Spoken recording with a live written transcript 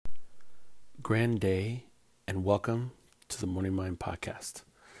grand day, and welcome to the Morning Mind Podcast.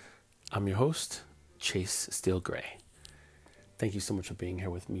 I'm your host, Chase Steele Gray. Thank you so much for being here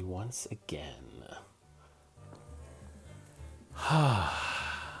with me once again.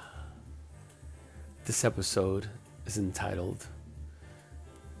 This episode is entitled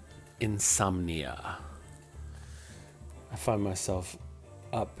Insomnia. I find myself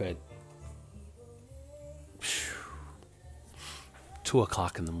up at 2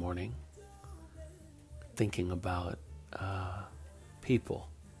 o'clock in the morning thinking about people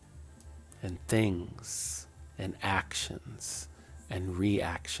and things and actions and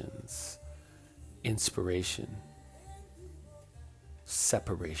reactions, inspiration,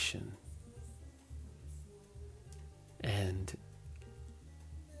 separation, and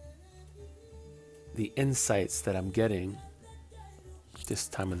the insights that I'm getting this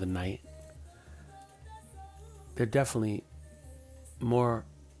time of the night. They're definitely more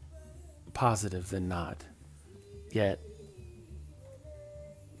positive than not. Yet,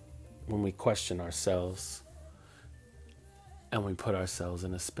 when we question ourselves and we put ourselves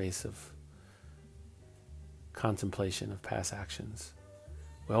in a space of contemplation of past actions,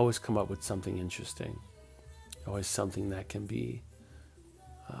 we always come up with something interesting, always something that can be,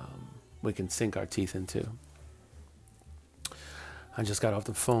 we can sink our teeth into. I just got off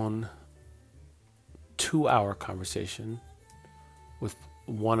the phone, 2-hour conversation with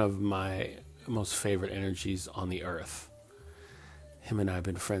one of my most favorite energies on the earth. Him and I have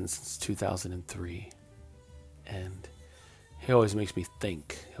been friends since 2003, and he always makes me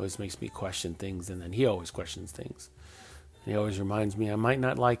think. He always makes me question things, and then he always questions things. And he always reminds me I might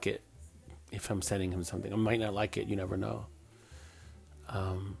not like it if I'm sending him something. I might not like it. You never know.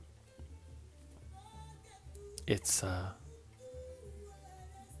 It's a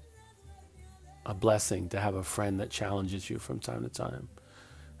blessing to have a friend that challenges you from time to time,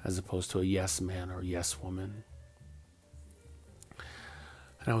 as opposed to a yes man or yes woman.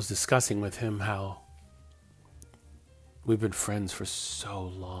 And I was discussing with him how we've been friends for so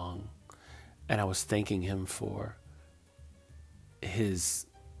long, and I was thanking him for his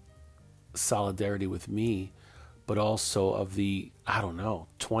solidarity with me, but also of the,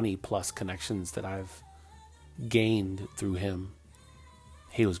 20 plus connections that I've gained through him.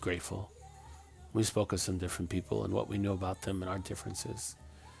 He was grateful. We spoke of some different people and what we knew about them and our differences.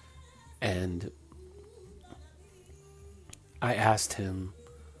 And I asked him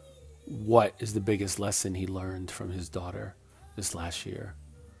what is the biggest lesson he learned from his daughter this last year.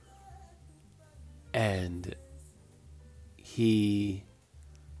 And his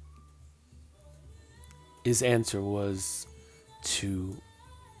answer was to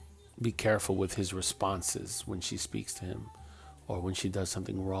be careful with his responses when she speaks to him, or when she does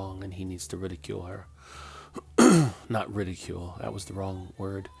something wrong and he needs to ridicule her. Not ridicule, that was the wrong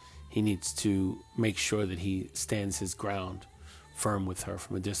word. He needs to make sure that he stands his ground firm with her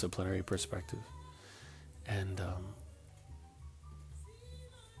from a disciplinary perspective. And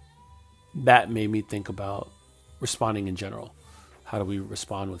that made me think about responding in general. How do we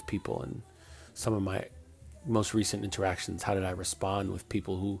respond with people? And some of my most recent interactions, how did I respond with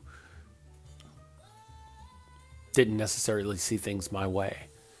people who didn't necessarily see things my way?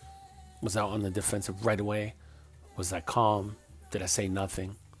 Was I on the defensive right away? Was I calm? Did I say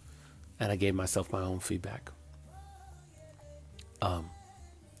nothing? And I gave myself my own feedback.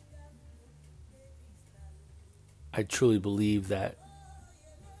 I truly believe that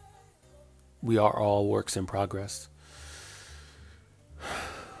we are all works in progress.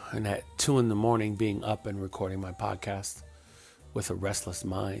 And at 2 a.m, being up and recording my podcast with a restless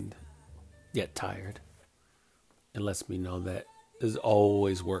mind, yet tired, it lets me know that there's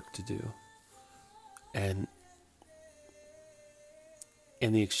always work to do. And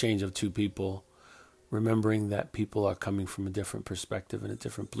in the exchange of two people, remembering that people are coming from a different perspective and a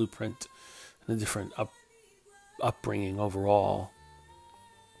different blueprint and a different upbringing overall,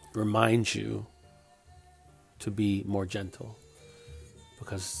 reminds you to be more gentle.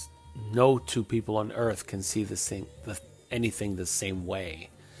 Because no two people on earth can see anything the same way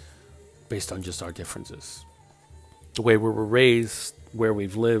based on just our differences. The way we were raised, where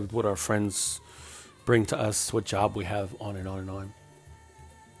we've lived, what our friends bring to us, what job we have, on and on and on.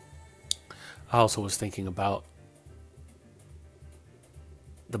 I also was thinking about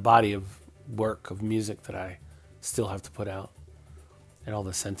the body of work, of music that I still have to put out, and all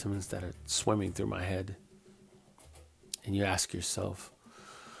the sentiments that are swimming through my head. And you ask yourself,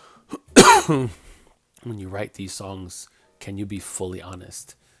 when you write these songs, can you be fully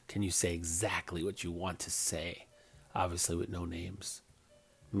honest? Can you say exactly what you want to say? Obviously with no names.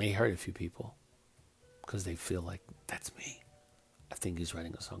 It may hurt a few people because they feel like, that's me. I think he's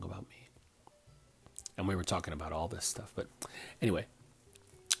writing a song about me. And we were talking about all this stuff. But anyway,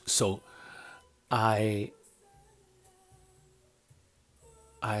 so I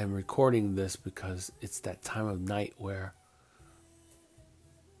am recording this because it's that time of night where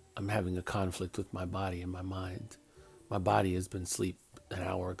I'm having a conflict with my body and my mind. My body has been asleep an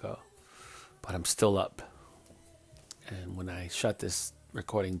hour ago, but I'm still up. And when I shut this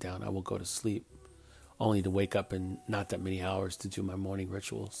recording down, I will go to sleep, only to wake up in not that many hours to do my morning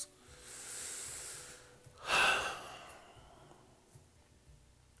rituals.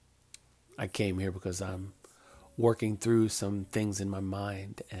 I came here because I'm working through some things in my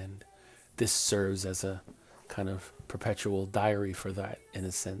mind, and this serves as a kind of perpetual diary for that, in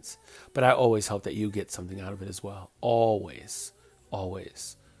a sense. But I always hope that you get something out of it as well. Always,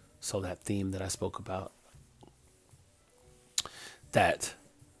 always. So that theme that I spoke about, that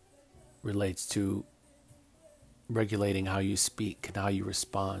relates to regulating how you speak and how you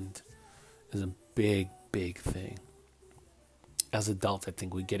respond, is a big, big thing. As adults, I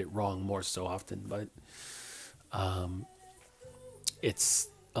think we get it wrong more so often, but it's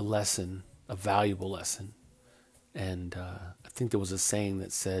a lesson, a valuable lesson. And I think there was a saying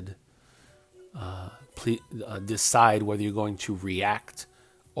that said, decide whether you're going to react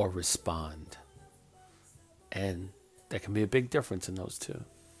or respond. And there can be a big difference in those two.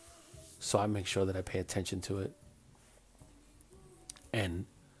 So I make sure that I pay attention to it and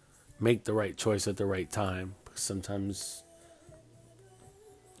make the right choice at the right time. Because sometimes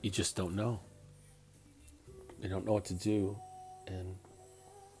you just don't know. You don't know what to do. And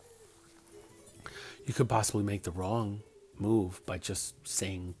you could possibly make the wrong move by just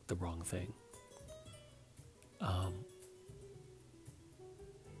saying the wrong thing.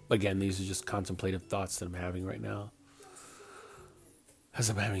 Again, these are just contemplative thoughts that I'm having right now, as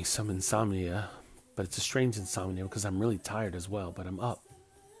I'm having some insomnia, but it's a strange insomnia because I'm really tired as well, but I'm up.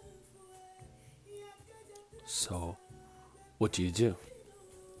 So, what do you do?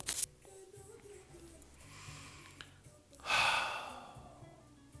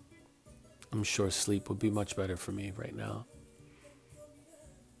 I'm sure sleep would be much better for me right now.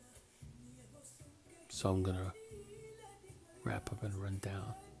 So I'm going to wrap up and run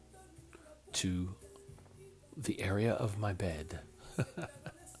down to the area of my bed.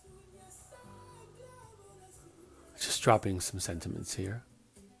 Just dropping some sentiments here.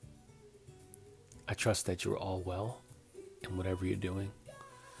 I trust that you're all well in whatever you're doing.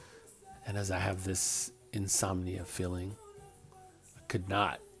 And as I have this insomnia feeling, I could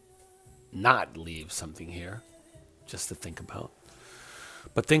not leave something here just to think about.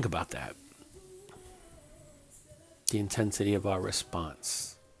 But think about that. The intensity of our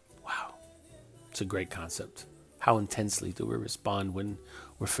response. Wow. It's a great concept. How intensely do we respond when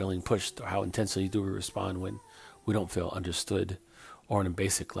we're feeling pushed? Or how intensely do we respond when we don't feel understood? Or on a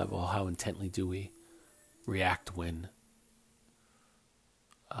basic level, how intently do we react when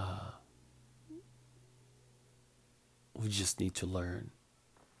we just need to learn?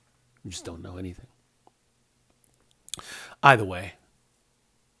 We just don't know anything. Either way,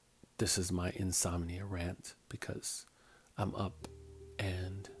 this is my insomnia rant because I'm up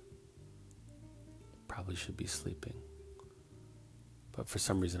and probably should be sleeping. But for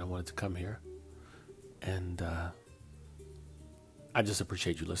some reason I wanted to come here. And I just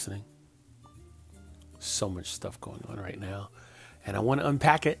appreciate you listening. So much stuff going on right now. And I want to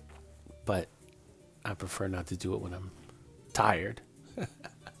unpack it, but I prefer not to do it when I'm tired.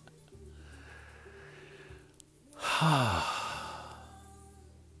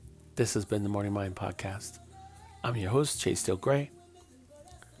 This has been the Morning Mind Podcast. I'm your host, Chase Steele Gray.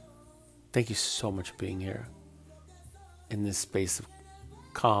 Thank you so much for being here in this space of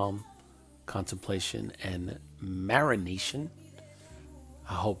calm, contemplation, and marination.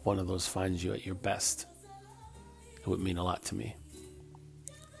 I hope one of those finds you at your best. It would mean a lot to me.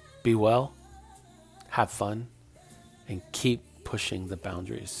 Be well, have fun, and keep pushing the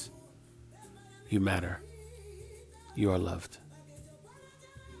boundaries. You matter. You are loved.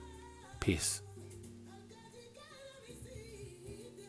 Peace.